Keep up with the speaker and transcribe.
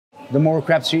The more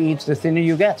crepes you eat, the thinner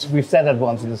you get. We've said that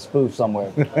once in a spoof somewhere.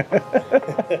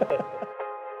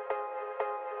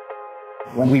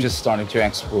 When we just started to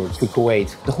export to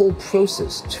Kuwait, the whole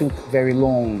process took very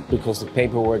long because the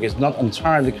paperwork is not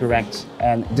entirely correct.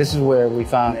 And this is where we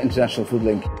found International Food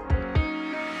Link.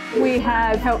 We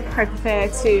have helped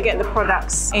Crêpeaffaire to get the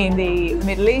products in the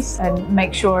Middle East and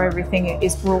make sure everything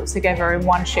is brought together in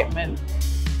one shipment.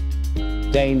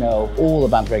 They know all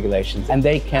about regulations and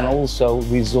they can also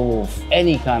resolve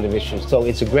any kind of issues. So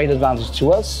it's a great advantage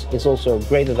to us. It's also a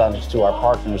great advantage to our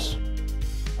partners.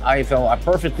 IFL are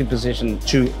perfectly positioned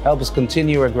to help us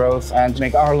continue our growth and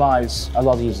make our lives a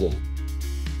lot easier.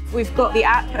 We've got the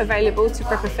app available to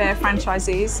Crêpeaffaire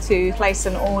franchisees to place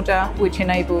an order, which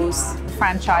enables the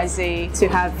franchisee to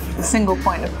have a single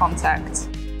point of contact.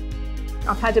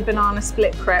 I've had a banana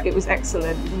split crepe. It was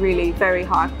excellent, really very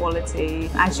high quality,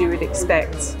 as you would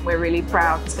expect. We're really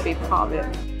proud to be part of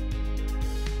it.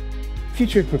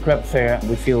 Future for Crêpeaffaire,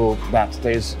 we feel that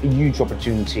there's a huge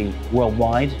opportunity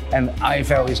worldwide and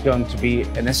IFL is going to be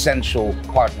an essential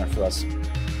partner for us.